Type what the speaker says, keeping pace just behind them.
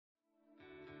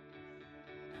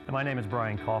My name is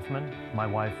Brian Kaufman. My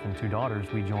wife and two daughters,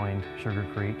 we joined Sugar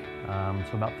Creek.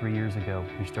 So about 3 years ago,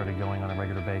 we started going on a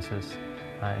regular basis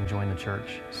and joined the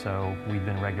church. So we've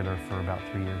been regular for about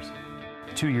 3 years.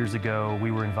 2 years ago,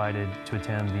 we were invited to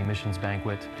attend the missions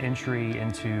banquet. Entry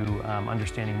into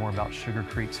understanding more about Sugar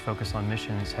Creek's focus on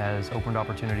missions has opened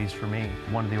opportunities for me.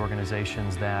 One of the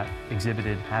organizations that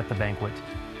exhibited at the banquet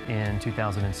in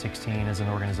 2016 is an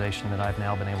organization that I've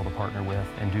now been able to partner with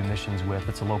and do missions with.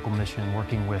 It's a local mission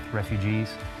working with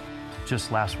refugees.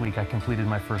 Just last week, I completed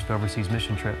my first overseas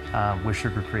mission trip with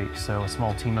Sugar Creek. So a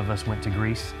small team of us went to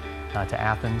Greece, to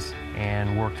Athens,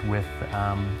 and worked with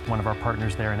one of our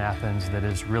partners there in Athens that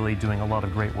is really doing a lot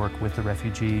of great work with the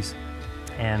refugees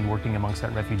and working amongst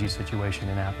that refugee situation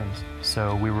in Athens.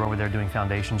 So we were over there doing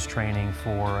foundations training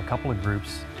for a couple of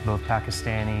groups, both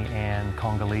Pakistani and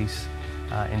Congolese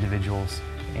individuals,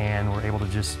 and we're able to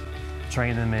just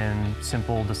train them in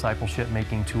simple discipleship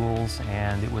making tools,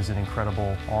 and it was an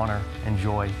incredible honor and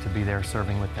joy to be there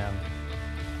serving with them.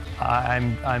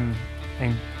 I'm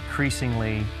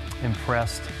increasingly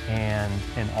impressed and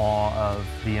in awe of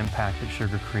the impact that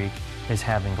Sugar Creek is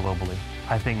having globally.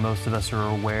 I think most of us are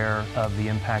aware of the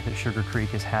impact that Sugar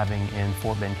Creek is having in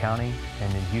Fort Bend County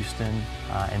and in Houston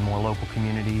and more local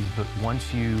communities, but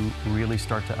once you really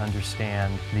start to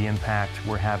understand the impact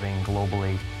we're having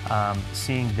globally,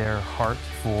 seeing their heart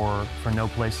for No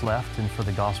Place Left and for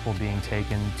the gospel being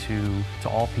taken to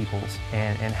all peoples,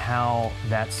 and how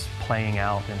that's playing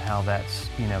out and how that's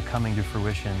coming to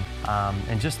fruition,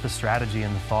 and just the strategy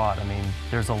and the thought. I mean,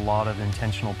 there's a lot of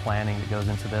intentional planning that goes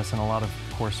into this, and a lot of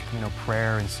course,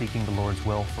 prayer and seeking the Lord's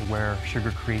will for where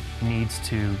Sugar Creek needs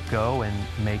to go and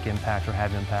make impact or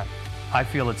have impact. I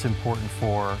feel it's important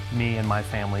for me and my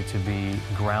family to be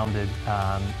grounded,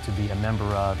 to be a member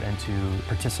of, and to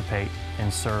participate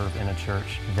and serve in a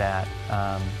church that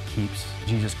keeps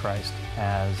Jesus Christ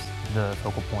as the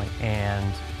focal point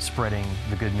and spreading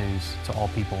the good news to all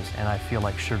peoples. And I feel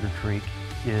like Sugar Creek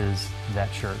is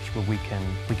that church where we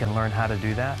can learn how to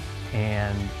do that,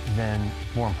 and then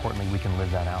more importantly, we can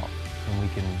live that out, and we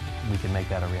can make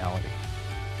that a reality.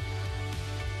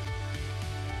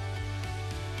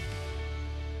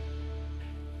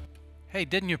 Hey,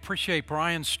 didn't you appreciate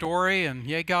Brian's story? And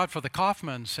yay, God, for the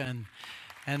Kaufmans and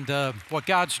what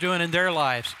God's doing in their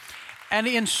lives. And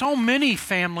in so many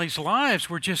families' lives,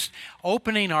 we're just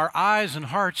opening our eyes and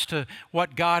hearts to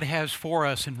what God has for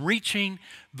us and reaching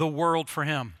the world for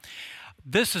Him.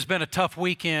 This has been a tough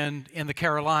weekend in the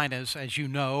Carolinas, as you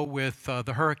know, with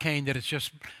the hurricane that has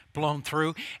just blown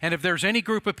through. And if there's any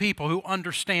group of people who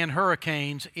understand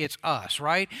hurricanes, it's us,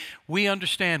 right? We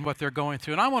understand what they're going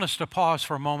through. And I want us to pause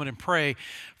for a moment and pray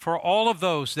for all of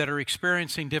those that are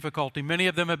experiencing difficulty. Many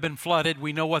of them have been flooded.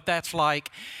 We know what that's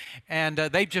like. And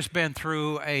they've just been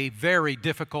through a very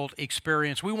difficult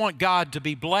experience. We want God to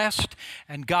be blessed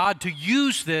and God to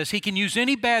use this. He can use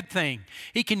any bad thing.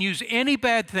 He can use any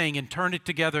bad thing and turn it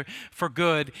together for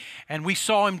good. And we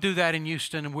saw Him do that in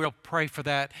Houston, and we'll pray for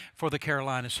that for the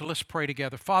Carolinas. So let's pray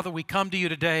together. Father, we come to You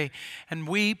today, and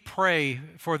we pray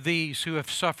for these who have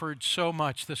suffered so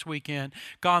much this weekend,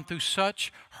 gone through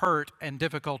such hurt and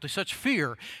difficulty, such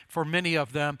fear for many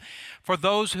of them, for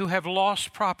those who have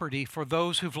lost property, for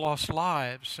those who've lost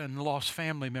lives and lost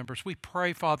family members. We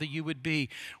pray, Father, You would be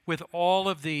with all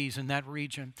of these in that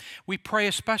region. We pray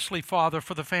especially, Father,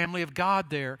 for the family of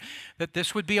God there, that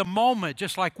this would be a moment,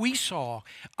 just like we saw,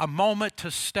 a moment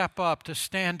to step up, to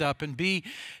stand up and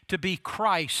to be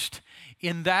Christ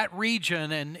in that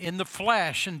region and in the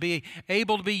flesh, and be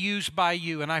able to be used by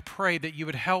You. And I pray that You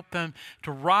would help them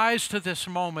to rise to this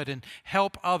moment and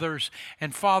help others.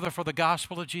 And Father, for the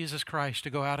gospel of Jesus Christ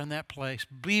to go out in that place,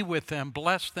 be with them,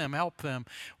 bless them, help them.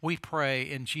 We pray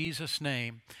in Jesus'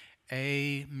 name.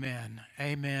 Amen.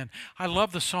 Amen. I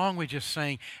love the song we just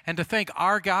sang, and to think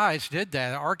our guys did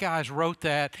that. Our guys wrote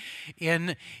that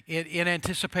in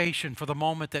anticipation for the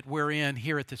moment that we're in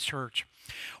here at the church.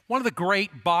 One of the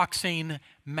great boxing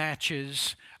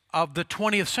matches of the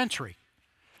 20th century.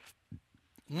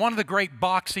 One of the great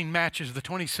boxing matches of the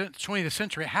 20th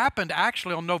century happened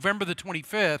actually on November the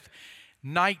 25th,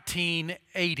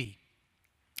 1980.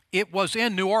 It was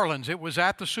in New Orleans. It was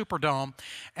at the Superdome,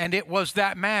 and it was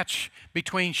that match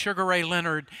between Sugar Ray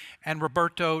Leonard and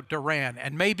Roberto Duran.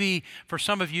 And maybe for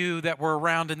some of you that were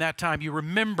around in that time, you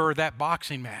remember that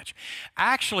boxing match.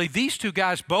 Actually, these two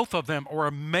guys, both of them, are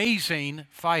amazing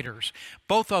fighters.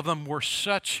 Both of them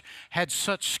had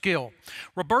such skill.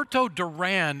 Roberto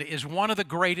Duran is one of the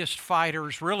greatest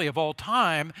fighters, really, of all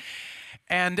time.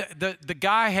 And the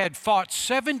guy had fought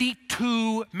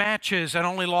 72 matches and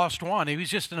only lost one. He was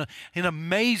just an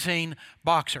amazing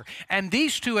boxer. And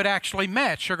these two had actually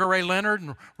met. Sugar Ray Leonard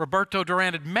and Roberto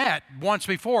Duran had met once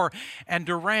before, and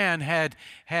Duran had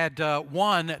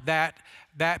won that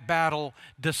battle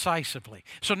decisively.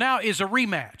 So now is a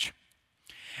rematch.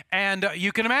 And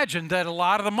you can imagine that a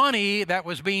lot of the money that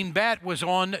was being bet was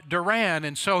on Duran.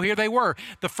 And so here they were.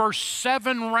 The first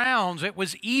 7 rounds, it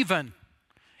was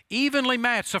evenly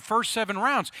matched the first 7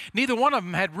 rounds. Neither one of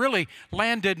them had really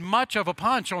landed much of a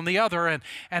punch on the other,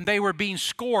 and they were being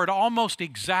scored almost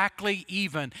exactly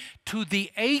even. To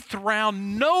the 8th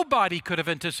round, nobody could have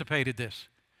anticipated this.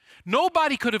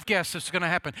 Nobody could have guessed this was going to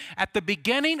happen. At the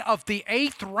beginning of the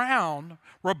 8th round,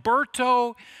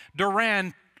 Roberto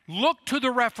Duran looked to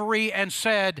the referee and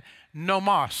said, "No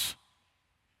mas,"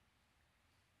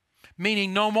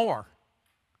 meaning no more.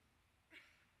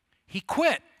 He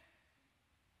quit.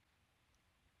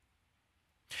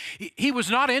 He was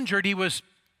not injured. He was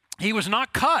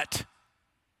not cut.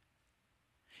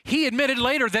 He admitted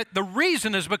later that the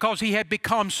reason is because he had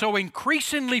become so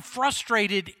increasingly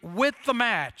frustrated with the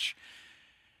match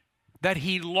that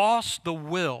he lost the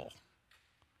will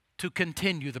to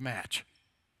continue the match.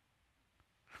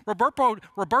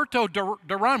 Roberto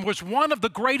Duran was one of the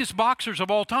greatest boxers of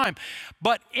all time,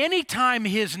 but anytime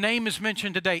his name is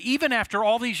mentioned today, even after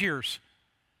all these years,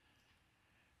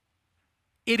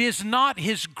 it is not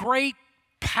his great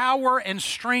power and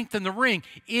strength in the ring.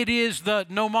 It is the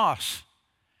no mas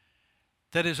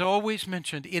that is always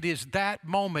mentioned. It is that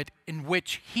moment in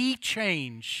which he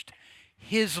changed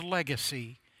his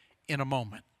legacy in a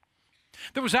moment.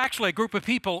 There was actually a group of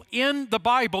people in the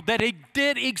Bible that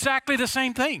did exactly the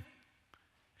same thing.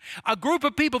 A group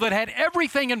of people that had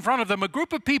everything in front of them, a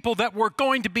group of people that were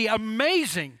going to be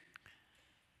amazing.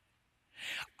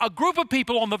 A group of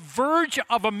people on the verge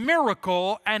of a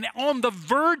miracle, and on the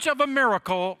verge of a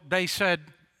miracle, they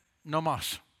said, "No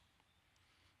mas."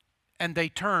 And they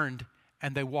turned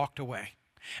and they walked away.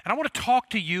 And I want to talk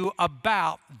to you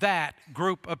about that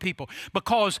group of people,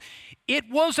 because it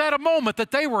was at a moment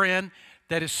that they were in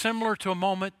that is similar to a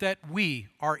moment that we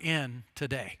are in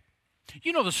today.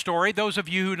 You know the story. Those of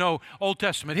you who know Old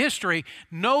Testament history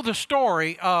know the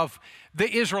story of the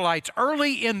Israelites.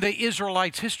 Early in the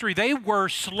Israelites' history, they were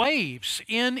slaves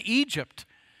in Egypt.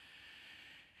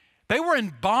 They were in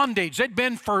bondage. They'd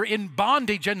been in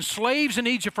bondage and slaves in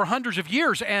Egypt for hundreds of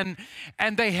years, and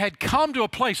they had come to a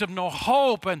place of no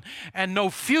hope and no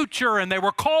future, and they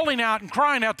were calling out and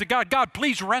crying out to God, "God,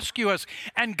 please rescue us."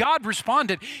 And God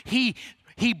responded.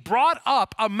 He brought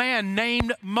up a man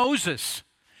named Moses.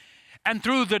 And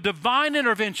through the divine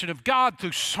intervention of God,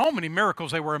 through so many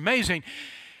miracles, they were amazing,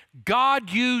 God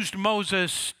used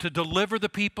Moses to deliver the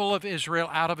people of Israel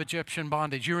out of Egyptian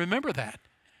bondage. You remember that?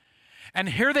 And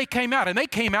here they came out, and they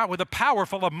came out with a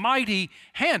powerful, a mighty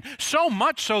hand, so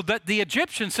much so that the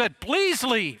Egyptians said, "Please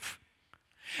leave.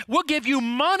 We'll give you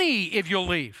money if you'll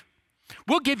leave.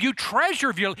 We'll give you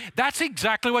treasure if you'll." That's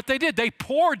exactly what they did. They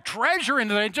poured treasure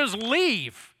into it and just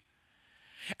leave.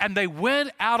 And they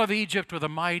went out of Egypt with a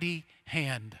mighty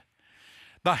hand,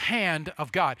 the hand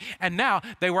of God. And now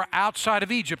they were outside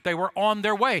of Egypt. They were on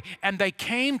their way, and they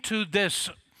came to this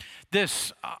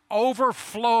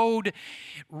overflowed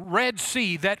Red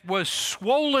Sea that was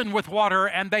swollen with water,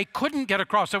 and they couldn't get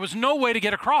across. There was no way to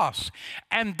get across,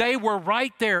 and they were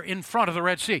right there in front of the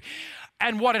Red Sea.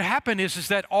 And what had happened is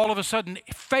that all of a sudden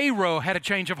Pharaoh had a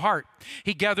change of heart.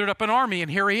 He gathered up an army,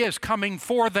 and here he is coming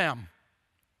for them.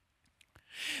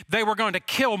 They were going to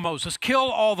kill Moses,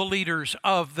 kill all the leaders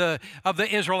of the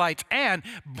Israelites, and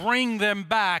bring them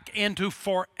back into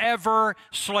forever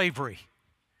slavery.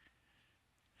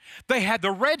 They had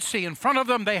the Red Sea in front of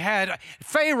them. They had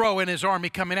Pharaoh and his army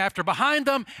coming after behind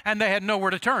them, and they had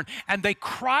nowhere to turn. And they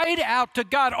cried out to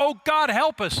God, "Oh, God,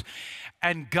 help us."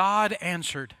 And God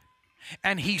answered,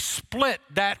 and he split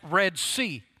that Red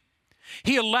Sea.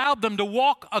 He allowed them to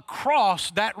walk across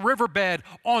that riverbed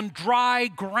on dry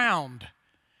ground.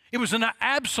 It was an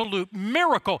absolute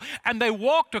miracle. And they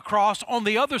walked across on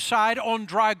the other side on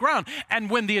dry ground. And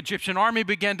when the Egyptian army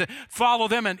began to follow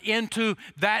them and into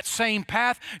that same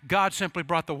path, God simply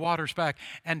brought the waters back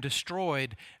and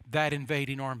destroyed that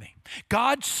invading army.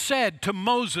 God said to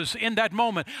Moses in that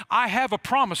moment, "I have a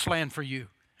promised land for you.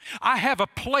 I have a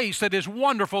place that is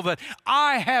wonderful that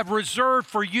I have reserved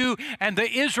for you and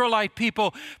the Israelite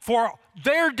people, for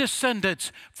their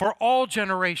descendants, for all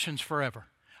generations forever.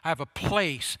 I have a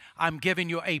place. I'm giving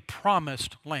you a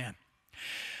promised land."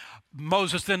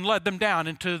 Moses then led them down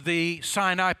into the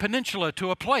Sinai Peninsula to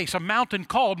a place, a mountain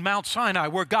called Mount Sinai,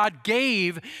 where God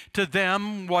gave to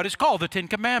them what is called the Ten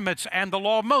Commandments and the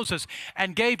law of Moses,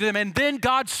 and gave to them. And then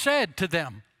God said to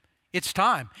them, it's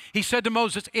time. He said to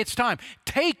Moses, it's time.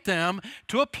 Take them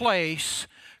to a place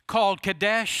called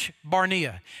Kadesh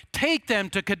Barnea. Take them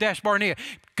to Kadesh Barnea.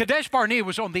 Kadesh Barnea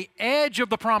was on the edge of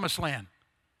the Promised Land.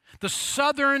 The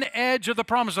southern edge of the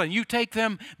Promised Land. You take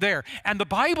them there. And the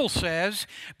Bible says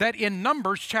that in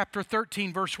Numbers chapter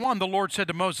 13, verse 1, the Lord said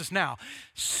to Moses, now,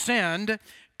 send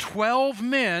 12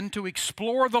 men to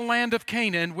explore the land of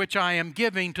Canaan, which I am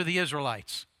giving to the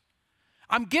Israelites.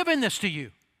 I'm giving this to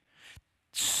you.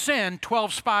 Send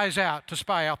 12 spies out to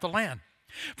spy out the land.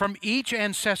 From each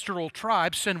ancestral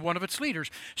tribe, send one of its leaders.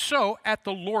 So, at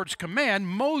the Lord's command,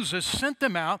 Moses sent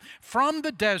them out from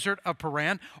the desert of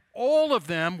Paran. All of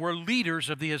them were leaders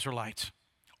of the Israelites.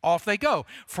 Off they go.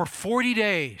 For 40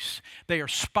 days, they are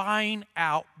spying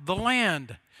out the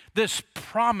land, this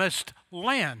promised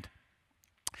land.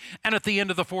 And at the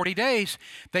end of the 40 days,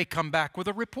 they come back with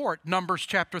a report. Numbers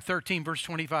chapter 13, verse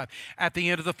 25. At the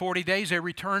end of the 40 days, they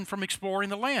returned from exploring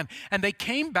the land. And they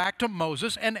came back to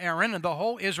Moses and Aaron and the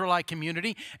whole Israelite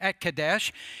community at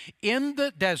Kadesh in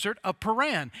the desert of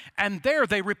Paran. And there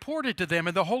they reported to them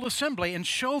and the whole assembly and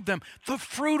showed them the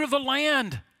fruit of the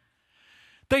land.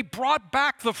 They brought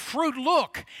back the fruit,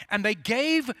 look, and they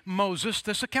gave Moses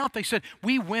this account. They said,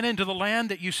 we went into the land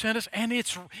that you sent us, and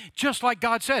it's just like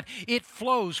God said. It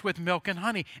flows with milk and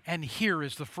honey, and here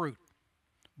is the fruit.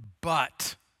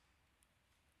 But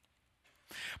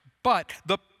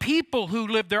the people who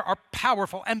live there are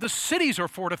powerful, and the cities are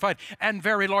fortified and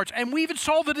very large. And we even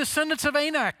saw the descendants of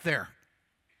Anak there.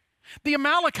 The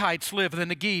Amalekites live in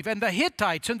the Negev, and the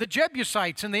Hittites, and the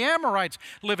Jebusites, and the Amorites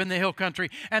live in the hill country,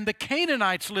 and the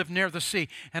Canaanites live near the sea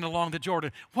and along the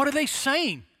Jordan. What are they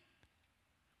saying?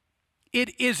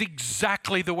 It is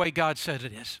exactly the way God said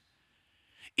it is.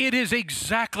 It is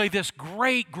exactly this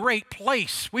great, great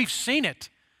place. We've seen it,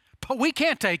 but we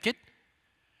can't take it.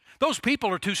 Those people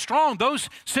are too strong. Those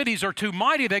cities are too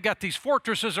mighty. They got these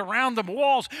fortresses around them,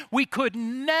 walls. We could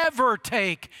never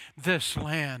take this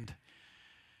land.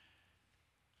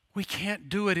 We can't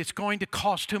do it. It's going to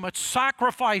cost too much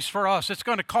sacrifice for us. It's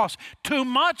going to cost too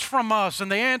much from us.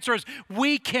 And the answer is,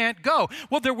 we can't go.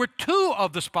 Well, there were 2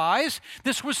 of the spies.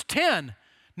 This was 10.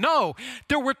 No,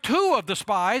 there were 2 of the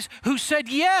spies who said,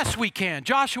 yes, we can,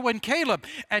 Joshua and Caleb.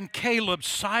 And Caleb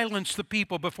silenced the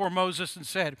people before Moses and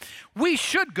said, we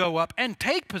should go up and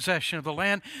take possession of the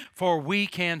land, for we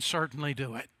can certainly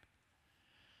do it.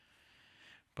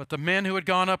 But the men who had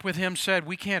gone up with him said,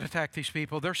 we can't attack these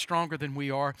people. They're stronger than we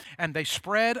are. And they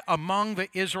spread among the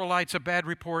Israelites a bad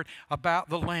report about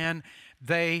the land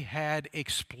they had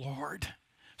explored.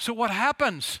 So what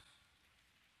happens?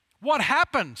 What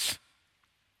happens?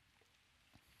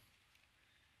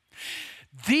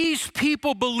 These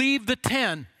people believe the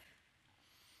 10.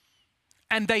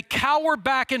 And they cower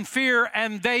back in fear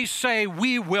and they say,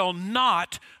 we will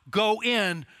not go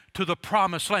in to the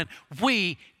promised land.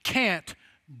 We can't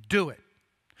do it.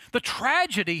 The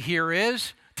tragedy here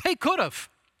is they could have.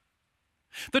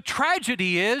 The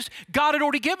tragedy is God had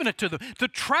already given it to them. The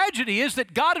tragedy is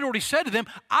that God had already said to them,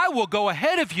 I will go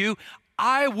ahead of you.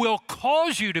 I will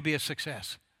cause you to be a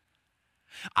success.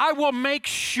 I will make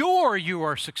sure you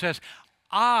are a success.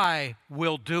 I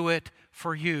will do it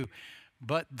for you.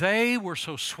 But they were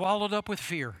so swallowed up with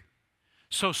fear,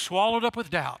 so swallowed up with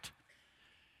doubt,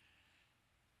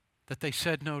 that they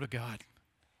said no to God.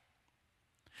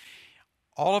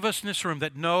 All of us in this room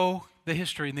that know the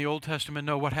history in the Old Testament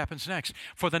know what happens next.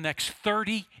 For the next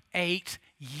 38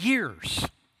 years,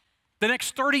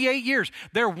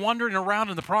 they're wandering around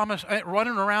in the promise,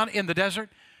 running around in the desert,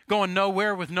 going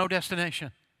nowhere with no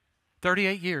destination.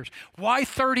 38 years. Why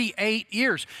 38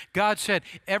 years? God said,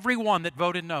 everyone that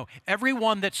voted no,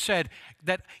 everyone that said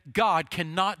that God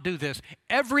cannot do this,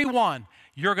 everyone,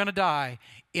 you're going to die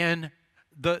in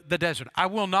the desert. I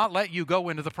will not let you go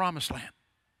into the promised land.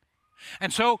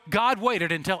 And so God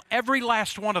waited until every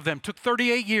last one of them, took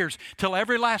 38 years, till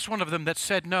every last one of them that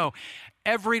said no,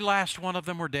 every last one of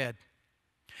them were dead.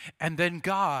 And then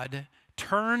God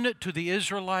turned to the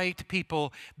Israelite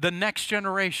people, the next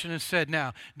generation, and said,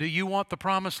 now, do you want the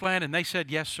promised land? And they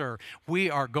said, yes, sir, we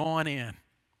are going in.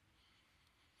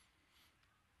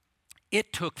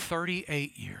 It took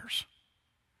 38 years.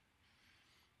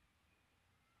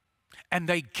 And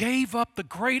they gave up the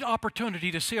great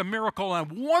opportunity to see a miracle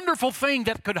and a wonderful thing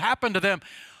that could happen to them,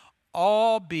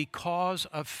 all because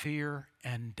of fear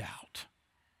and doubt.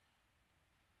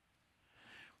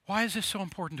 Why is this so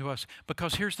important to us?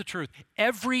 Because here's the truth.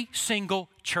 Every single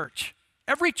church,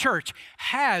 Every church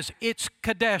has its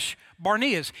Kadesh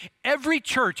Barneas. Every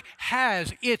church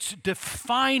has its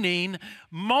defining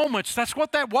moments. That's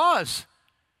what that was.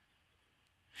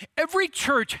 Every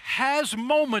church has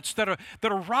moments that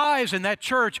arise in that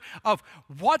church of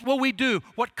what will we do?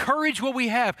 What courage will we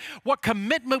have? What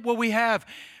commitment will we have?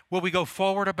 Will we go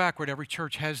forward or backward? Every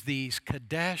church has these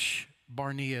Kadesh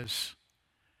Barneas.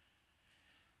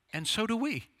 And so do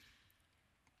we.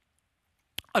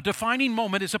 A defining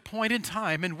moment is a point in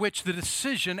time in which the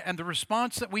decision and the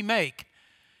response that we make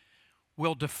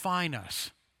will define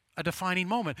us. A defining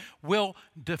moment will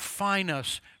define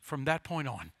us from that point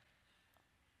on.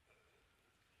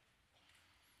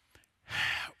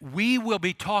 We will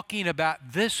be talking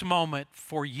about this moment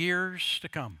for years to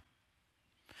come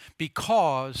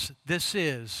because this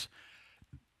is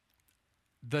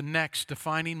the next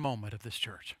defining moment of this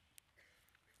church.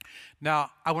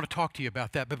 Now, I want to talk to you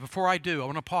about that, but before I do, I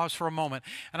want to pause for a moment,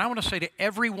 and I want to say to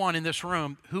everyone in this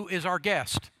room who is our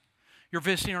guest, you're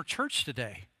visiting our church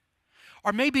today,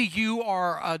 or maybe you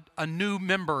are a new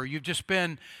member, you've just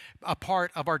been a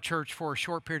part of our church for a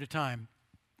short period of time.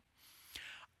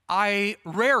 I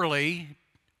rarely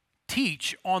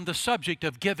teach on the subject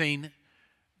of giving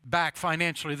back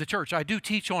financially to the church. I do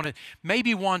teach on it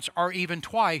maybe once or even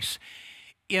twice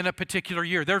in a particular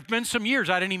year. There have been some years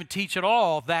I didn't even teach at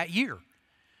all that year.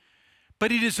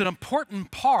 But it is an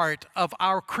important part of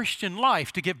our Christian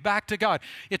life to give back to God.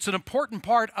 It's an important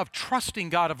part of trusting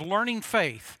God, of learning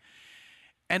faith.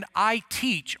 And I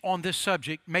teach on this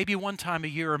subject maybe one time a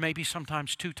year or maybe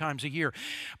sometimes 2 times a year.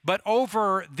 But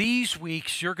over these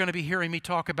weeks, you're going to be hearing me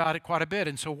talk about it quite a bit.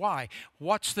 And so why?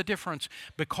 What's the difference?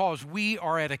 Because we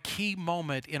are at a key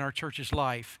moment in our church's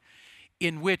life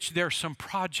in which there's some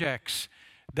projects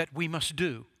that we must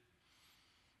do.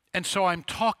 And so I'm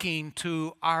talking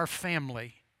to our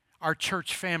family, our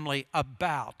church family,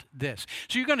 about this.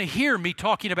 So you're going to hear me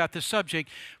talking about this subject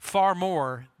far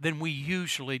more than we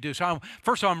usually do. So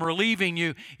first of all, I'm relieving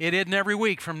you. It isn't every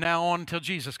week from now on until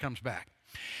Jesus comes back.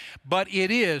 But it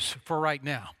is for right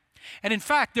now. And in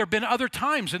fact, there have been other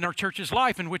times in our church's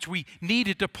life in which we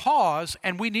needed to pause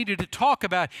and we needed to talk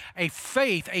about a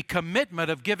faith, a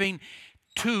commitment of giving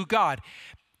to God.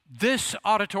 This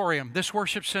auditorium, this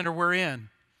worship center we're in,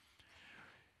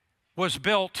 was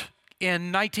built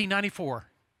in 1994.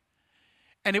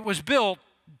 And it was built,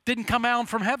 didn't come down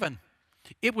from heaven.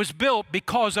 It was built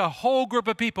because a whole group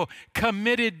of people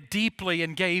committed deeply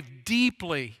and gave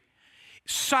deeply,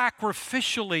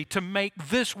 sacrificially to make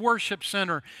this worship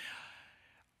center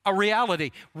a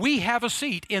reality. We have a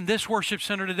seat in this worship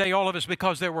center today, all of us,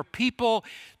 because there were people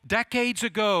decades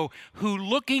ago who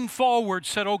looking forward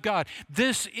said, oh God,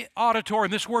 this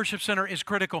auditorium, this worship center is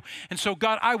critical. And so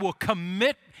God, I will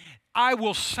commit, I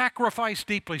will sacrifice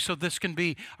deeply so this can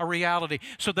be a reality,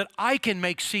 so that I can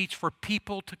make seats for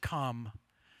people to come,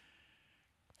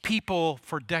 people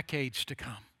for decades to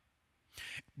come.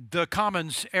 The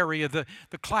commons area, the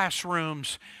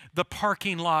classrooms, the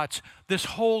parking lots, this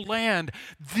whole land,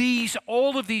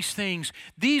 all of these things,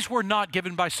 these were not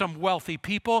given by some wealthy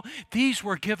people. These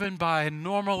were given by a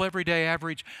normal, everyday,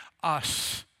 average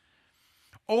us.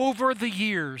 Over the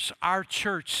years, our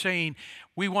church saying,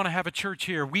 we want to have a church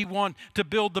here. We want to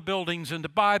build the buildings and to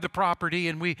buy the property,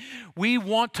 and we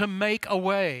want to make a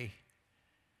way.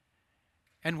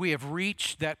 And we have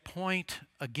reached that point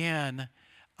again,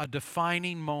 a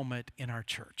defining moment in our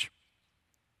church.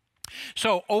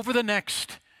 So over the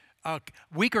next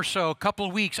week or so, a couple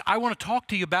of weeks, I want to talk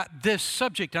to you about this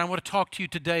subject, and I want to talk to you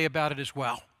today about it as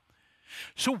well.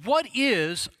 So what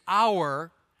is our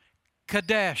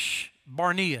Kadesh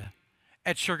Barnea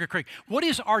at Sugar Creek? What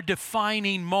is our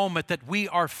defining moment that we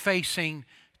are facing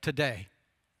today?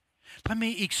 Let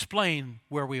me explain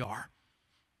where we are.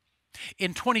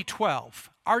 In 2012,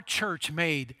 our church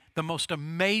made the most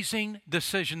amazing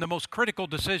decision, the most critical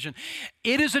decision.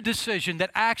 It is a decision that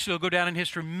actually will go down in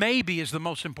history, maybe is the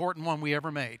most important one we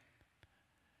ever made.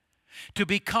 To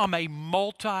become a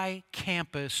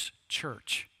multi-campus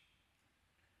church.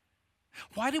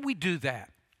 Why did we do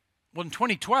that? Well, in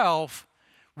 2012,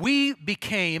 we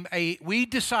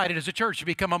decided as a church to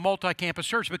become a multi-campus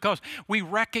church because we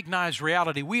recognized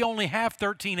reality. We only have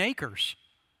 13 acres.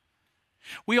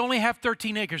 We only have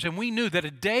 13 acres, and we knew that a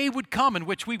day would come in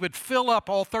which we would fill up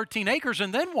all 13 acres,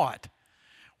 and then what?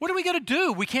 What are we going to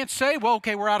do? We can't say, well,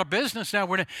 okay, we're out of business now.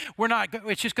 We're not.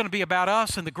 It's just going to be about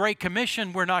us and the Great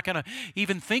Commission. We're not going to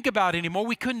even think about it anymore.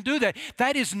 We couldn't do that.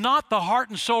 That is not the heart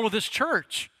and soul of this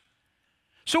church.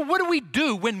 So what do we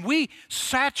do when we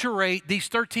saturate these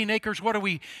 13 acres? What do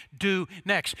we do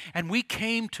next? And we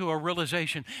came to a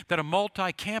realization that a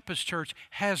multi-campus church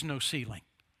has no ceiling.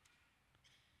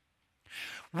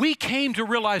 we came to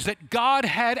realize that God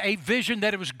had a vision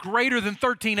that it was greater than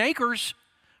 13 acres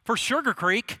for Sugar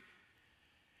Creek,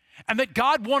 and that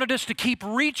God wanted us to keep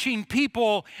reaching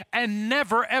people and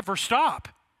never, ever stop.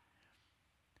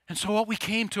 And so what we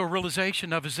came to a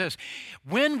realization of is this: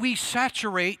 when we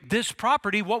saturate this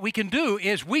property, what we can do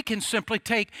is we can simply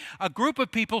take a group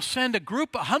of people, send a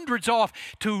group of hundreds off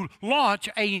to launch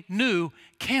a new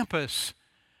campus.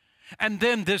 And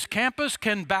then this campus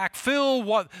can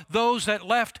backfill those that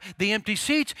left the empty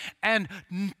seats, and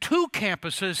 2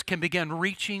 campuses can begin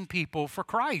reaching people for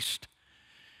Christ.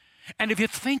 And if you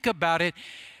think about it,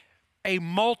 a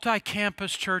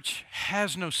multi-campus church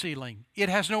has no ceiling. It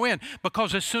has no end,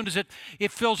 because as soon as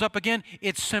it fills up again,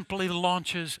 it simply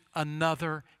launches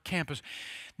another campus.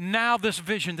 Now this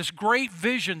vision, this great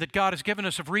vision that God has given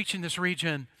us of reaching this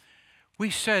region, we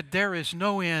said there is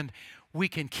no end. We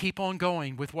can keep on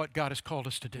going with what God has called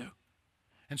us to do.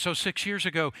 And so 6 years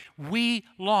ago, we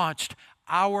launched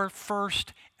our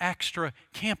first extra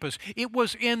campus. It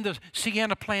was in the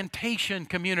Sienna Plantation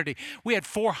community. We had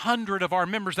 400 of our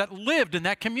members that lived in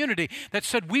that community that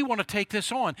said, we want to take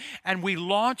this on. And we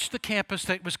launched the campus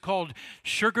that was called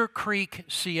Sugar Creek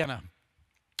Sienna.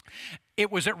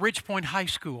 It was at Ridgepoint High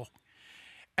School.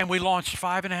 And we launched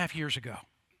 5.5 years ago.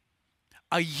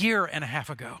 A year and a half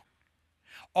ago.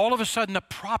 All of a sudden, a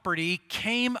property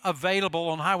came available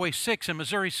on Highway 6 in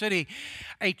Missouri City.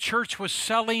 A church was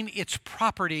selling its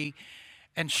property,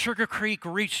 and Sugar Creek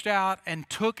reached out and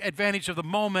took advantage of the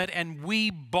moment, and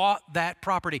we bought that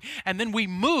property. And then we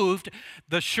moved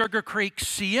the Sugar Creek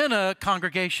Sienna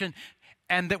congregation,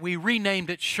 and that we renamed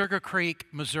it Sugar Creek,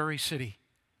 Missouri City.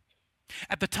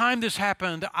 At the time this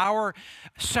happened, our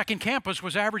second campus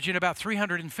was averaging about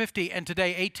 350, and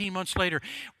today, 18 months later,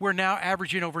 we're now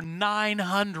averaging over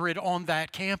 900 on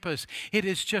that campus. It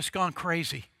has just gone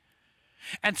crazy.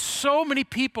 And so many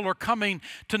people are coming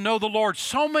to know the Lord.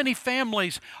 So many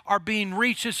families are being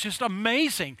reached. It's just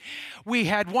amazing. We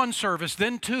had 1 service,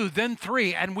 then 2, then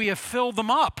 3, and we have filled them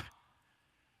up.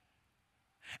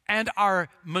 And our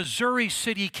Missouri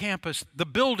City campus, the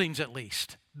buildings at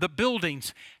least, the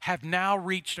buildings have now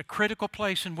reached a critical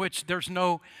place in which there's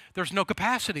no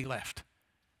capacity left.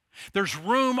 There's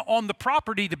room on the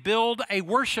property to build a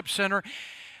worship center,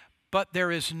 but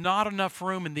there is not enough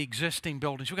room in the existing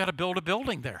buildings. We've got to build a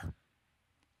building there.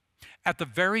 At the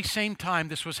very same time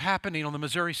this was happening on the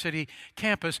Missouri City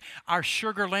campus, our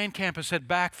Sugar Land campus had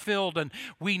backfilled, and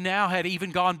we now had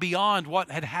even gone beyond what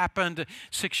had happened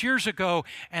 6 years ago,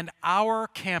 and our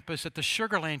campus at the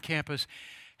Sugar Land campus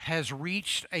has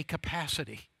reached a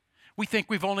capacity. We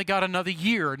think we've only got another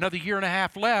year and a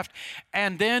half left,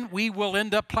 and then we will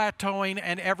end up plateauing,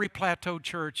 and every plateaued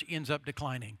church ends up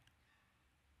declining.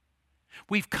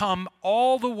 We've come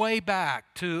all the way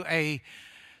back to a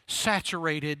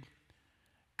saturated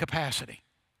capacity.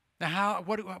 Now,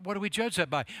 what do we judge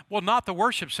that by? Well, not the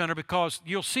worship center, because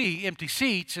you'll see empty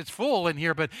seats. It's full in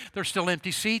here, but there's still empty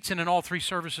seats, and in all 3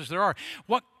 services there are.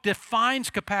 What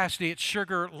defines capacity at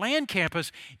Sugar Land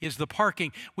campus is the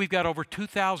parking. We've got over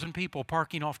 2,000 people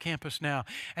parking off campus now,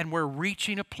 and we're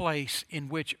reaching a place in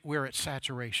which we're at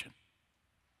saturation.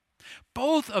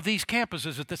 Both of these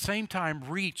campuses at the same time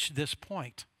reach this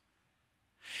point.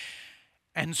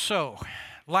 And so,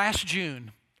 last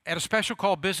June, at a special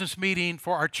call business meeting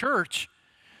for our church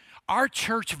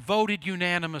voted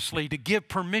unanimously to give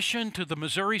permission to the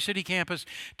Missouri City campus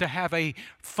to have a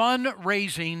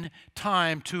fundraising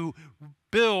time to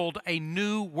build a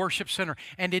new worship center.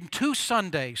 And in 2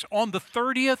 Sundays, on the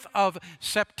 30th of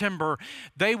September,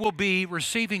 they will be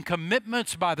receiving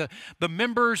commitments by the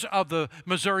members of the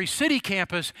Missouri City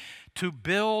campus to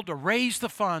raise the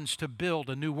funds to build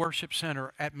a new worship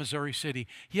center at Missouri City.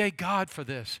 Yay, God, for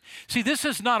this. See, this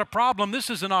is not a problem. This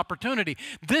is an opportunity.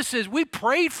 We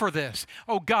prayed for this.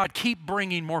 Oh, God, keep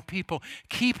bringing more people.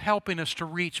 Keep helping us to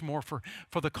reach more for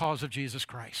the cause of Jesus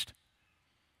Christ.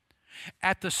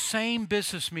 At the same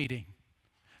business meeting,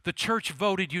 the church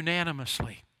voted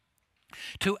unanimously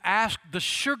to ask the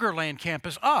Sugar Land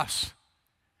campus, us,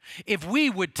 if we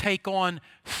would take on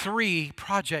 3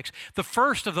 projects. The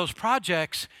first of those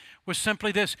projects was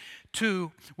simply this: here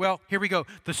we go.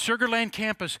 The Sugar Land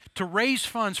campus to raise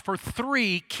funds for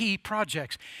 3 key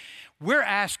projects. We're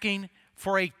asking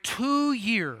for a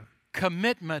 2-year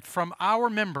commitment from our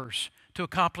members to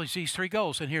accomplish these 3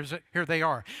 goals, and here they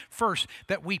are. First,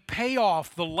 that we pay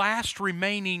off the last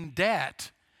remaining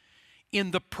debt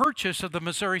in the purchase of the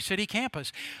Missouri City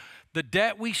campus. The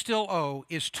debt we still owe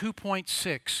is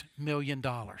 $2.6 million.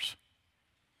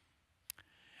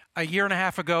 A year and a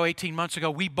half ago, 18 months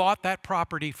ago, we bought that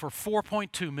property for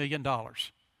 $4.2 million.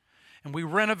 And we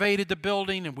renovated the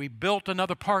building and we built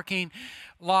another parking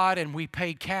lot and we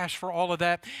paid cash for all of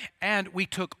that. And we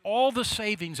took all the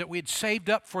savings that we had saved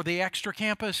up for the extra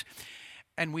campus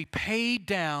and we paid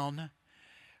down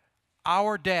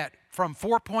our debt from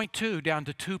 4.2 down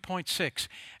to 2.6.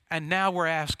 And now we're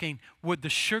asking, would the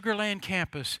Sugar Land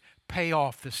campus pay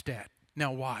off this debt?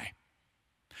 Now, why?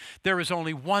 There is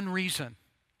only one reason.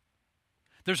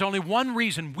 There's only one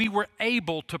reason we were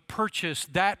able to purchase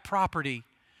that property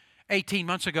 18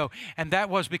 months ago, and that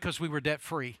was because we were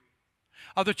debt-free.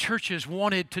 Other churches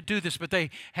wanted to do this, but they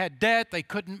had debt, they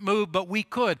couldn't move, but we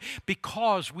could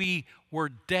because we were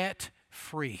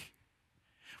debt-free.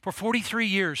 For 43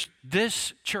 years,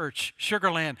 this church,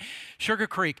 Sugar Land, Sugar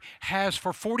Creek, has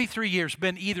for 43 years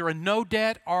been either a no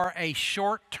debt or a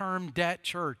short-term debt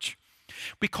church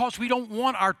because we don't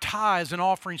want our tithes and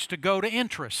offerings to go to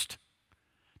interest,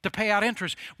 to pay out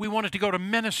interest. We want it to go to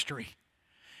ministry.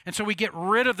 And so we get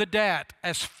rid of the debt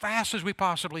as fast as we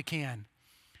possibly can.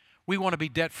 We want to be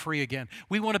debt-free again.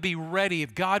 We want to be ready.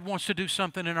 If God wants to do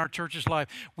something in our church's life,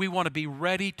 we want to be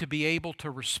ready to be able to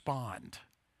respond.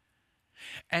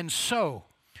 And so,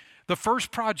 the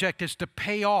first project is to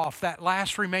pay off that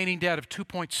last remaining debt of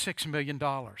 $2.6 million.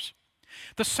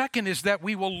 The second is that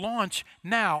we will launch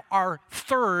now our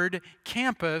third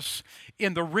campus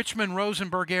in the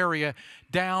Richmond-Rosenberg area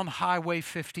down Highway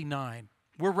 59.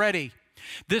 We're ready.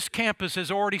 This campus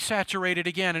is already saturated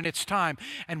again, and it's time.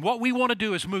 And what we want to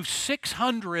do is move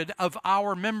 600 of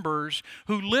our members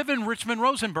who live in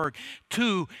Richmond-Rosenberg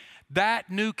to that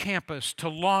new campus to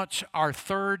launch our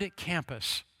third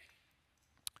campus.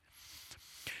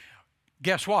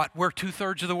 Guess what? We're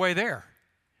 2/3 of the way there.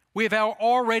 We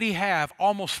already have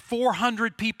almost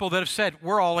 400 people that have said,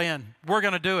 we're all in. We're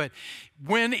going to do it.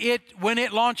 When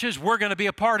it launches, we're going to be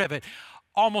a part of it.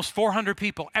 Almost 400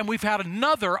 people. And we've had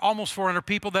another almost 400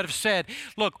 people that have said,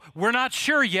 look, we're not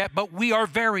sure yet, but we are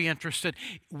very interested.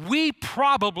 We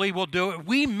probably will do it.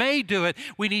 We may do it.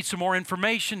 We need some more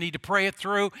information, need to pray it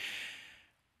through.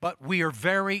 But we are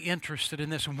very interested in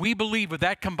this. And we believe with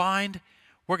that combined,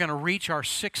 we're going to reach our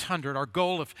 600, our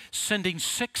goal of sending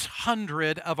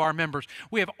 600 of our members.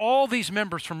 We have all these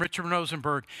members from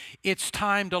Richmond-Rosenberg. It's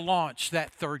time to launch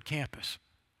that third campus.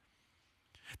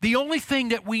 The only thing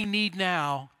that we need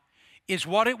now is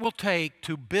what it will take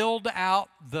to build out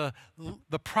the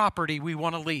property we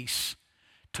want to lease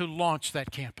to launch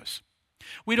that campus.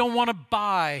 We don't want to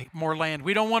buy more land.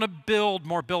 We don't want to build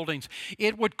more buildings.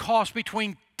 It would cost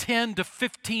between $10 to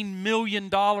 $15 million.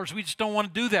 We just don't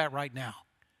want to do that right now.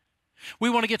 We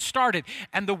want to get started.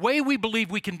 And the way we believe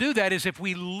we can do that is if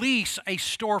we lease a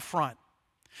storefront.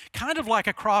 Kind of like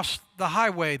across the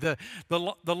highway, the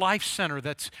Life Center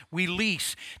we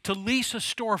lease, to lease a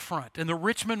storefront in the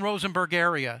Richmond-Rosenberg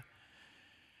area.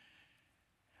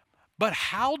 But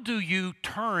how do you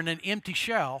turn an empty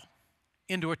shell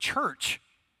into a church?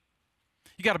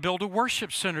 You got to build a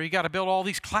worship center. You got to build all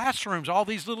these classrooms, all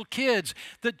these little kids,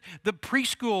 the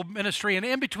preschool ministry. And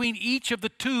in between each of the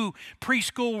two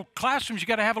preschool classrooms, you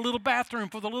got to have a little bathroom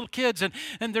for the little kids.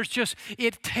 And there's just,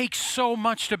 it takes so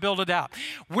much to build it out.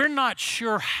 We're not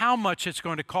sure how much it's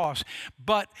going to cost,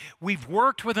 but we've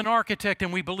worked with an architect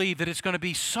and we believe that it's going to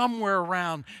be somewhere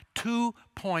around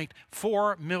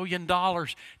 $2.4 million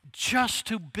just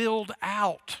to build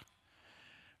out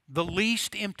the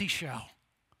least empty shell,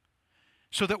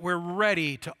 so that we're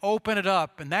ready to open it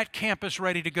up and that campus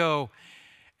ready to go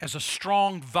as a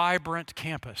strong, vibrant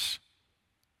campus.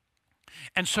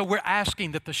 And so we're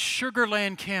asking that the Sugar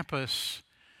Land campus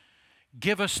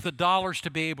give us the dollars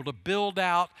to be able to build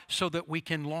out so that we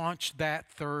can launch that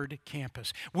third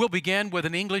campus. We'll begin with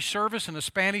an English service and a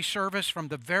Spanish service from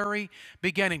the very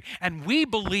beginning. And we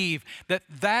believe that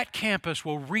that campus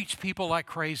will reach people like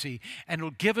crazy and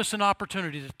will give us an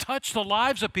opportunity to touch the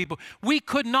lives of people we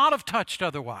could not have touched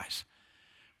otherwise.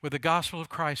 With the gospel of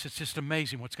Christ, it's just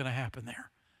amazing what's going to happen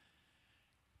there.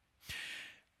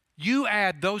 You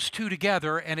add those two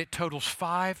together and it totals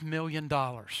 $5 million.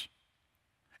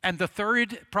 And the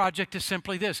third project is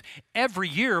simply this. Every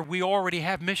year we already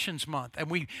have Missions Month, and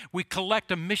we collect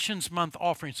a Missions Month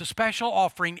offering. It's a special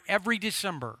offering every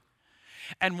December,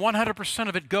 and 100%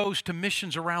 of it goes to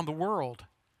missions around the world.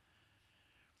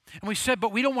 And we said,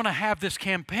 but we don't want to have this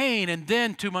campaign and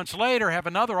then 2 months later have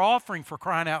another offering, for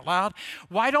crying out loud.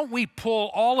 Why don't we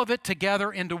pull all of it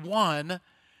together into one,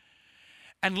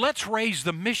 and let's raise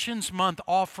the Missions Month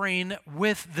offering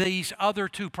with these other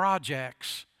two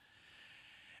projects.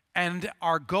 And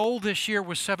our goal this year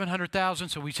was $700,000,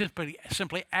 so we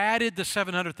simply added the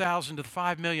 $700,000 to the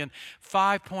 $5 million,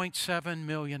 $5.7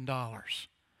 million.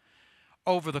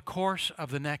 over the course of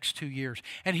the next 2 years.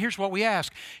 And here's what we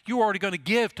ask. You're already going to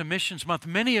give to Missions Month.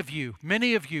 Many of you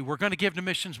were going to give to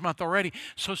Missions Month already.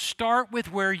 So start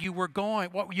with where you were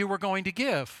going, what you were going to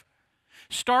give.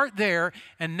 Start there,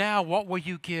 and now what will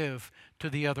you give to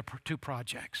the other two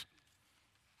projects?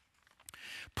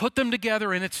 Put them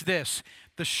together, and it's this.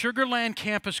 The Sugar Land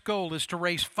campus goal is to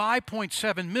raise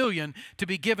 $5.7 million to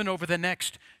be given over the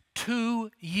next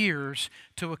 2 years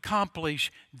to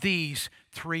accomplish these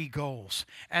 3 goals.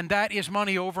 And that is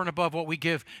money over and above what we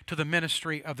give to the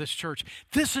ministry of this church.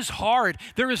 This is hard.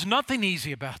 There is nothing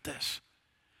easy about this.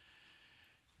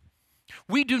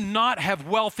 We do not have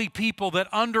wealthy people that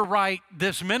underwrite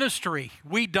this ministry.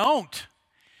 We don't.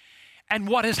 And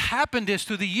what has happened is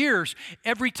through the years,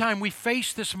 every time we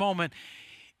face this moment,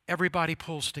 everybody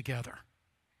pulls together.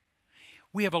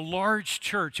 We have a large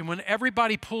church, and when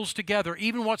everybody pulls together,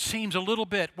 even what seems a little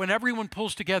bit, when everyone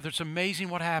pulls together, it's amazing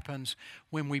what happens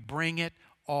when we bring it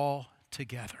all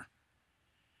together.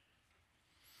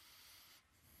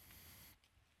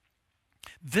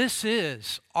 This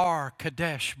is our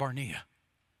Kadesh Barnea.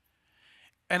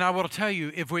 And I will tell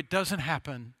you, if it doesn't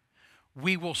happen,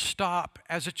 we will stop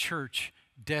as a church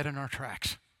dead in our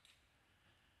tracks.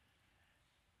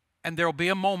 And there will be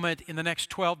a moment in the next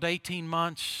 12 to 18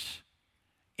 months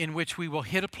in which we will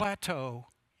hit a plateau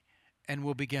and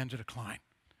will begin to decline.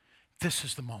 This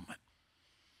is the moment.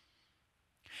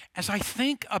 As I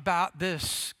think about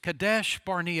this Kadesh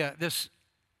Barnea, this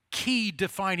key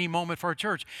defining moment for our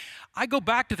church, I go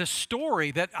back to the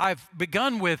story that I've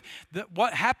begun with,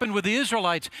 what happened with the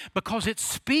Israelites, because it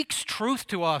speaks truth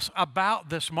to us about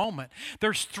this moment.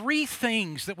 There's 3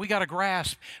 things that we got to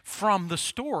grasp from the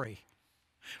story.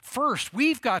 First,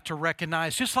 we've got to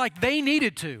recognize, just like they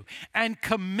needed to, and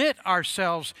commit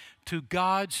ourselves to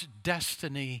God's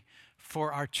destiny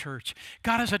for our church.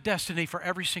 God has a destiny for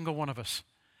every single one of us.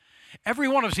 Every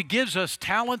one of us, He gives us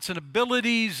talents and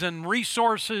abilities and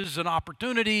resources and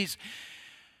opportunities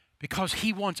because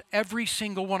He wants every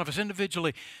single one of us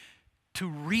individually to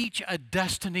reach a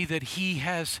destiny that He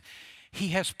has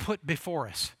put before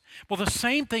us. Well, the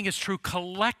same thing is true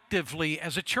collectively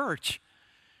as a church.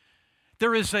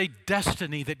 There is a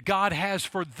destiny that God has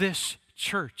for this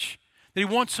church that He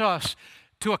wants us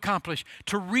to accomplish,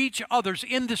 to reach others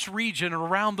in this region and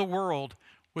around the world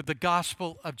with the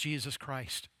gospel of Jesus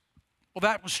Christ. Well,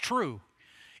 that was true.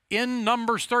 In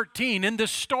Numbers 13, in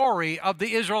this story of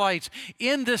the Israelites,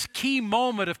 in this key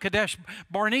moment of Kadesh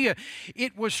Barnea,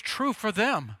 it was true for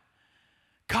them.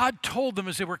 God told them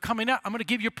as they were coming out, I'm going to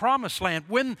give you a promised land.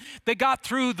 When they got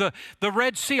through the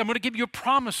Red Sea, I'm going to give you a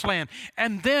promised land.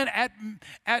 And then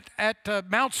at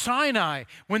Mount Sinai,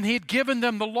 when He had given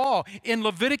them the law, in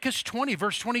Leviticus 20,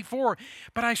 verse 24,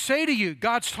 but I say to you,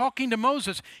 God's talking to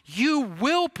Moses, you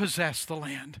will possess the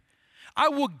land. I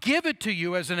will give it to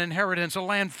you as an inheritance, a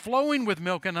land flowing with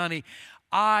milk and honey.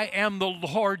 I am the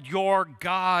Lord your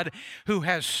God who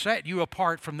has set you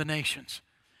apart from the nations.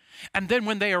 And then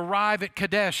when they arrive at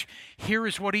Kadesh, here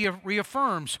is what He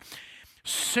reaffirms.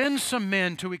 Send some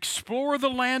men to explore the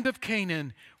land of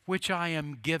Canaan, which I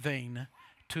am giving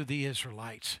to the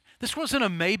Israelites. This wasn't a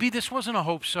maybe, this wasn't a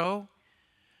hope so.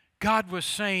 God was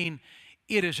saying,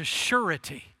 it is a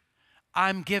surety.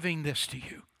 I'm giving this to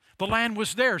you. The land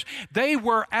was theirs. They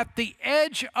were at the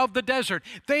edge of the desert.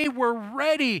 They were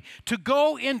ready to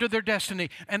go into their destiny.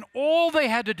 And all they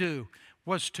had to do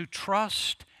was to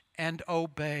trust and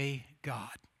obey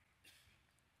God.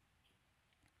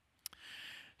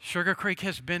 Sugar Creek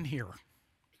has been here.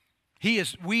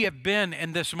 We have been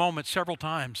in this moment several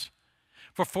times.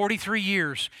 For 43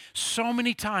 years, so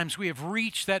many times we have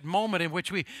reached that moment in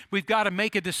which we've got to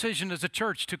make a decision as a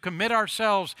church to commit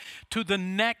ourselves to the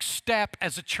next step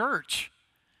as a church.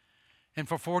 And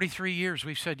for 43 years,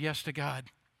 we've said yes to God.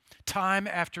 Time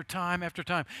after time after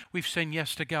time, we've said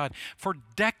yes to God. For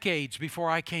decades before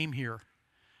I came here,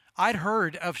 I'd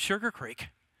heard of Sugar Creek.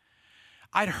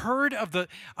 I'd heard of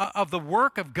the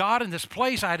work of God in this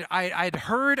place. I'd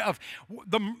heard of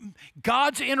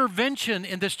God's intervention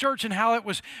in this church and how it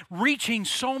was reaching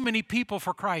so many people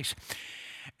for Christ.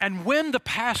 And when the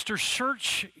pastor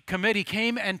search committee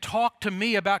came and talked to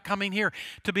me about coming here,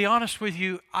 to be honest with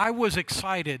you, I was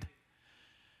excited.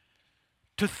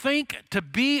 To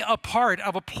be a part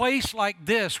of a place like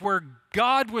this where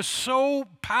God was so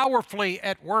powerfully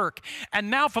at work. And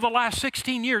now for the last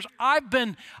 16 years, I've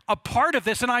been a part of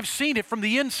this and I've seen it from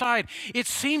the inside. It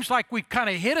seems like we've kind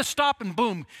of hit a stop and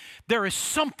boom, there is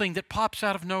something that pops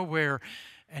out of nowhere.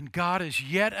 And God has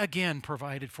yet again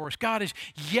provided for us. God has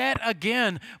yet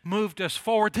again moved us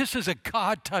forward. This is a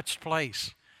God-touched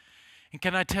place. And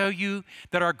can I tell you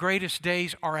that our greatest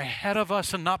days are ahead of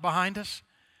us and not behind us?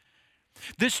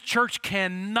 This church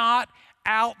cannot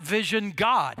outvision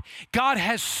God. God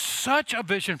has such a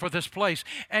vision for this place,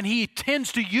 and He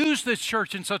tends to use this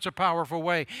church in such a powerful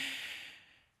way.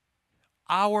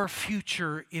 Our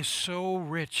future is so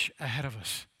rich ahead of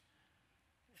us.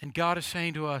 And God is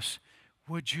saying to us,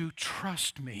 would you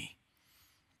trust me?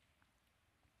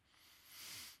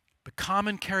 The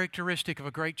common characteristic of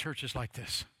a great church is like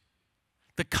this.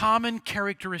 The common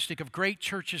characteristic of great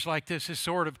churches like this is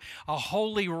sort of a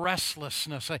holy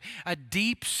restlessness, a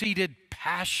deep-seated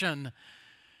passion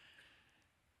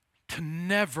to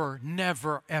never,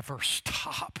 never, ever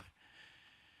stop.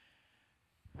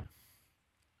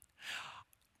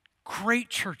 Great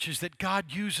churches that God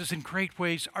uses in great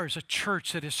ways are as a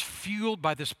church that is fueled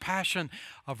by this passion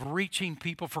of reaching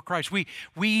people for Christ.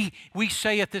 We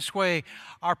say it this way,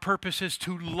 our purpose is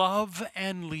to love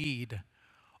and lead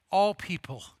all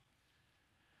people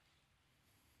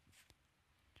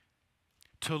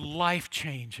to life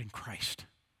change in Christ.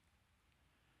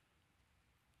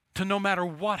 To no matter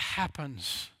what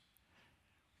happens,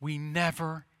 we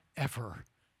never, ever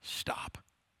stop.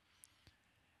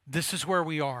 This is where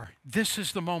we are. This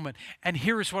is the moment. And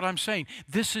here is what I'm saying.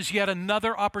 This is yet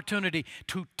another opportunity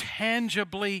to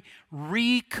tangibly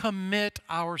recommit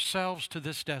ourselves to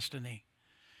this destiny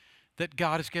that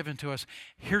God has given to us.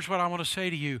 Here's what I want to say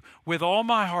to you. With all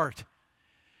my heart,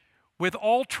 with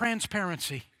all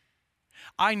transparency,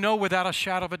 I know without a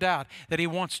shadow of a doubt that He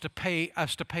wants to pay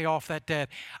us to pay off that debt.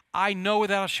 I know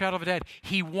without a shadow of a doubt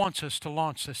He wants us to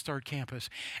launch this third campus.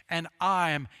 And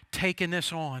I am taking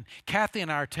this on. Kathy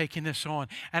and I are taking this on.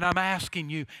 And I'm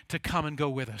asking you to come and go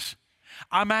with us.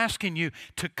 I'm asking you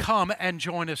to come and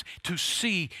join us to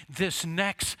see this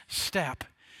next step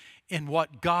in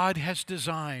what God has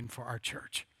designed for our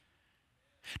church.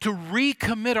 To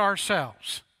recommit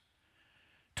ourselves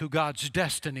to God's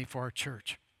destiny for our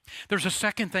church. There's a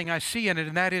second thing I see in it,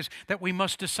 and that is that we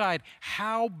must decide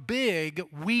how big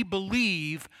we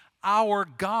believe our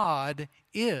God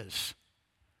is.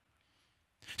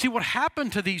 See, what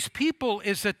happened to these people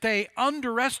is that they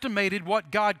underestimated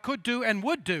what God could do and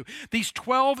would do. These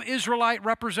 12 Israelite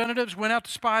representatives went out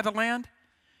to spy the land.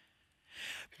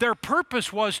 Their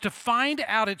purpose was to find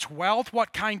out its wealth,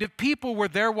 what kind of people were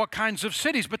there, what kinds of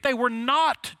cities, but they were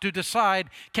not to decide,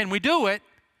 can we do it?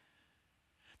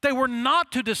 They were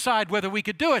not to decide whether we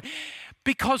could do it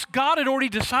because God had already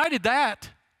decided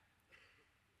that.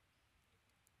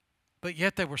 But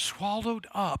yet they were swallowed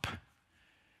up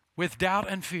with doubt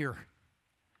and fear,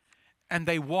 and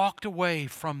they walked away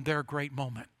from their great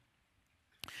moment.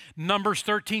 Numbers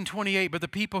 13:28, but the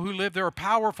people who live there are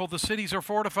powerful, the cities are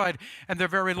fortified, and they're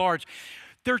very large.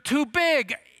 They're too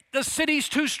big, the city's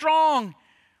too strong.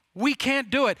 We can't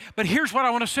do it. But here's what I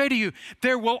want to say to you.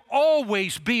 There will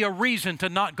always be a reason to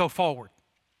not go forward.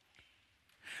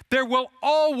 There will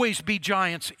always be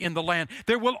giants in the land.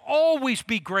 There will always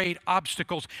be great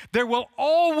obstacles. There will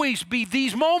always be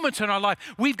these moments in our life.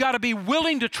 We've got to be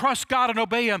willing to trust God and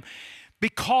obey Him,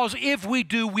 because if we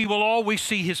do, we will always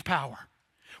see His power.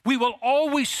 We will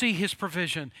always see His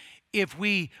provision if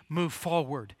we move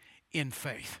forward in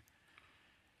faith.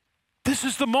 This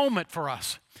is the moment for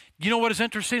us. You know what is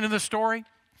interesting in the story?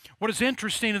 What is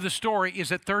interesting in the story is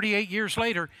that 38 years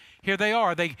later, here they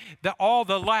are. All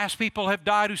the last people have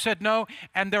died who said no,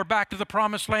 and they're back to the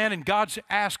promised land, and God's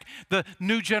asked the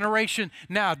new generation,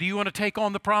 now, do you want to take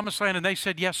on the promised land? And they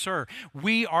said, yes, sir.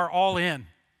 We are all in.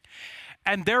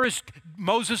 And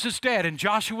Moses is dead, and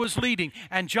Joshua's leading.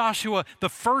 And Joshua, the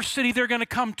first city they're going to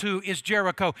come to is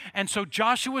Jericho. And so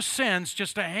Joshua sends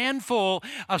just a handful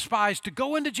of spies to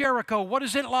go into Jericho. What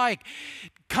is it like?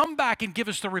 Come back and give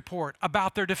us the report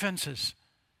about their defenses.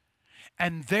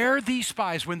 And there these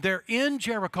spies, when they're in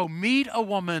Jericho, meet a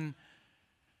woman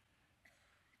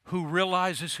who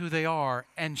realizes who they are.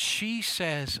 And she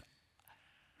says,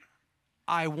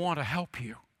 I want to help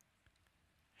you.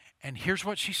 And here's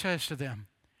what she says to them.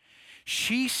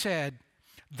 She said,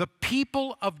 the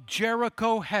people of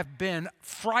Jericho have been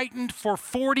frightened for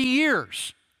 40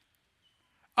 years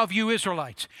of you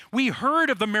Israelites. We heard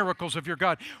of the miracles of your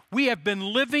God. We have been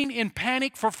living in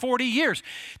panic for 40 years.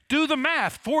 Do the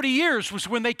math. 40 years was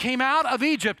when they came out of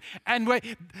Egypt. And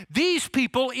these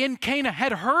people in Canaan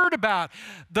had heard about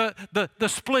the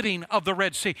splitting of the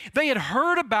Red Sea. They had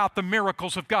heard about the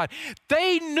miracles of God.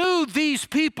 They knew these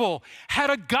people had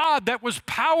a God that was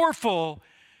powerful,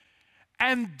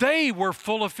 and they were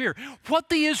full of fear. What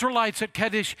the Israelites at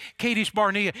Kadesh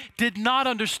Barnea did not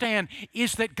understand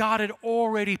is that God had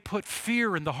already put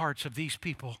fear in the hearts of these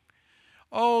people.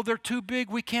 Oh, they're too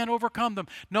big, we can't overcome them.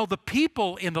 No, the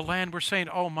people in the land were saying,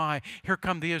 oh my, here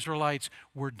come the Israelites,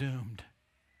 we're doomed.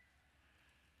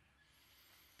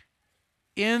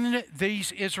 In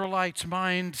these Israelites'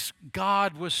 minds,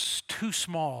 God was too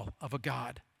small of a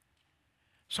God.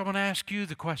 So I'm going to ask you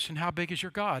the question, how big is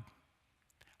your God?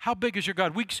 How big is your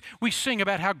God? We sing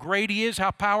about how great He is,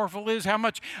 how powerful He is, how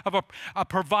much of a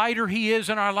provider He is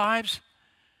in our lives.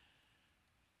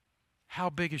 How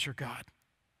big is your God?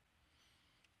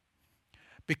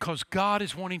 Because God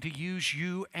is wanting to use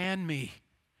you and me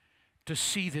to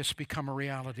see this become a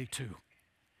reality too.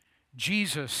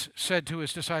 Jesus said to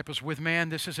His disciples, with man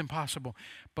this is impossible,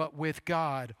 but with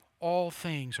God all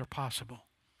things are possible.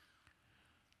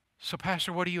 So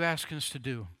Pastor, what are you asking us to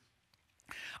do?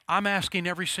 I'm asking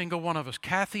every single one of us,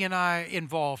 Kathy and I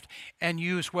involved, and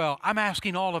you as well. I'm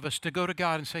asking all of us to go to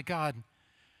God and say, God,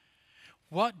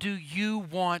 what do you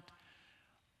want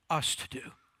us to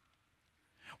do?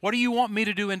 What do you want me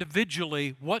to do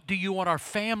individually? What do you want our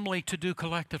family to do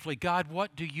collectively? God,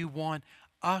 what do you want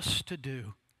us to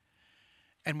do?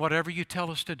 And whatever you tell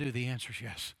us to do, the answer is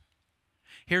yes.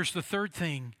 Here's the third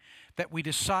thing, that we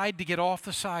decide to get off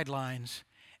the sidelines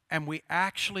and we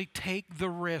actually take the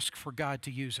risk for God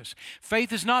to use us.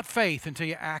 Faith is not faith until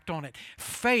you act on it.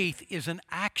 Faith is an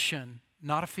action,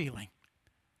 not a feeling.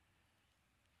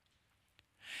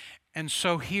 And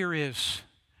so here is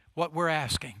what we're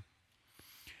asking.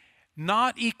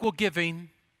 Not equal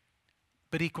giving,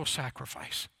 but equal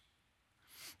sacrifice.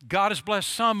 God has blessed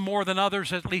some more than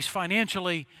others, at least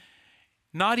financially.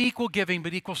 Not equal giving,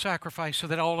 but equal sacrifice, so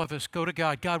that all of us go to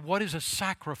God. God, what is a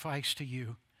sacrifice to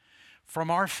you? From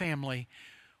our family,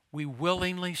 we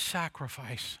willingly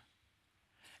sacrifice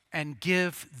and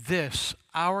give this,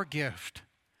 our gift,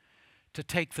 to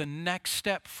take the next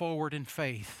step forward in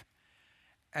faith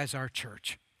as our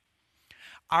church.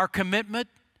 Our commitment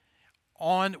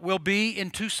will be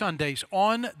in 2 Sundays.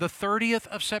 On the 30th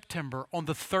of September,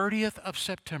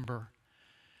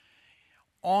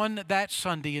 on that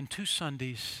Sunday, in 2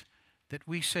 Sundays, that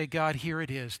we say, God, here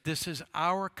it is. This is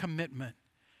our commitment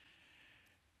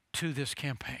to this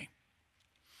campaign.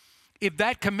 If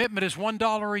that commitment is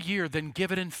 $1 a year, then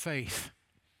give it in faith.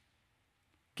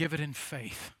 Give it in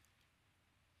faith.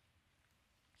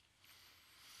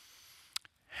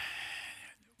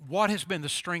 What has been the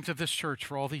strength of this church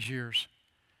for all these years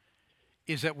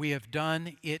is that we have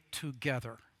done it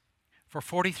together for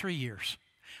 43 years.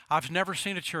 I've never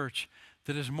seen a church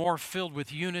that is more filled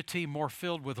with unity, more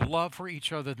filled with love for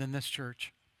each other than this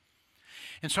church.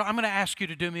 And so I'm going to ask you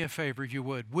to do me a favor, if you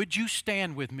would. Would you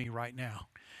stand with me right now?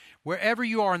 Wherever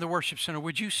you are in the worship center,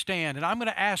 would you stand? And I'm going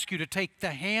to ask you to take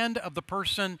the hand of the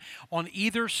person on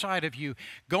either side of you,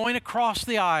 going across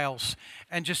the aisles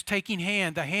and just taking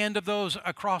the hand of those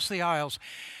across the aisles.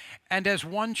 And as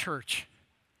one church,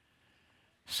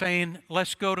 saying,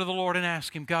 let's go to the Lord and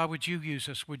ask Him, God, would you use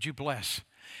us? Would you bless?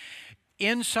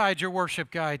 Inside your worship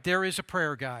guide, there is a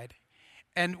prayer guide.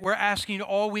 And we're asking you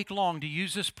all week long to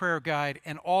use this prayer guide,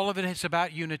 and all of it is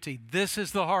about unity. This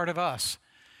is the heart of us.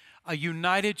 A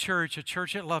united church, a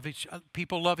church that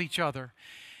people love each other,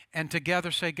 and together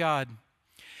say, God,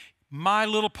 my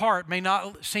little part may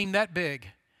not seem that big,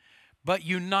 but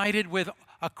united with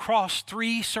across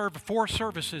 4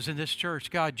 services in this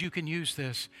church, God, you can use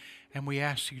this, and we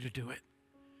ask you to do it.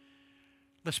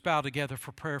 Let's bow together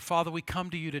for prayer. Father, we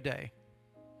come to you today,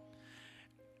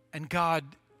 and God,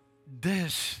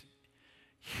 this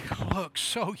looks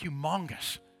so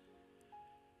humongous.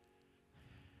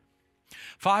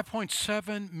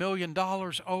 $5.7 million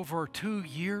over 2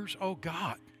 years. Oh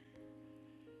God.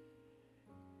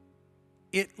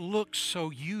 It looks so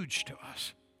huge to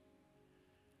us.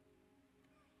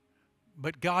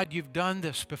 But God, you've done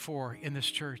this before in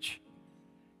this church.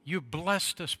 You've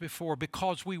blessed us before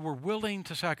because we were willing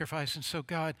to sacrifice. And so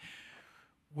God,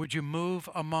 would you move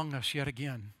among us yet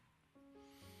again?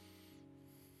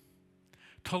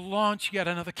 To launch yet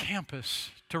another campus,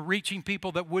 to reaching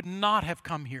people that would not have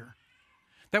come here,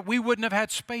 that we wouldn't have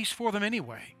had space for them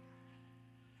anyway,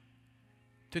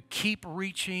 to keep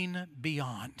reaching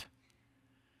beyond.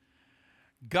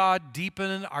 God,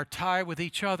 deepen our tie with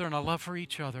each other and our love for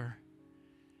each other,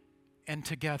 and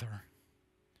together,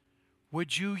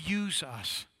 would you use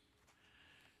us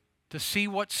to see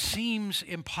what seems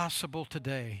impossible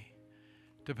today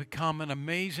to become an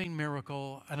amazing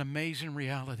miracle, an amazing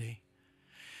reality.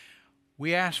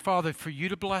 We ask, Father, for you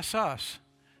to bless us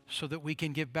so that we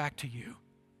can give back to you.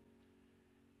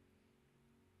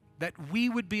 That we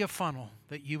would be a funnel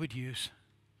that you would use.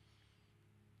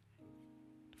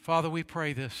 Father, we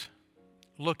pray this,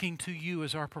 looking to you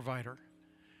as our provider.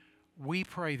 We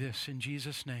pray this in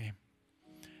Jesus' name.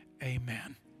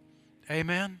 Amen.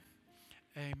 Amen.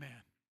 Amen.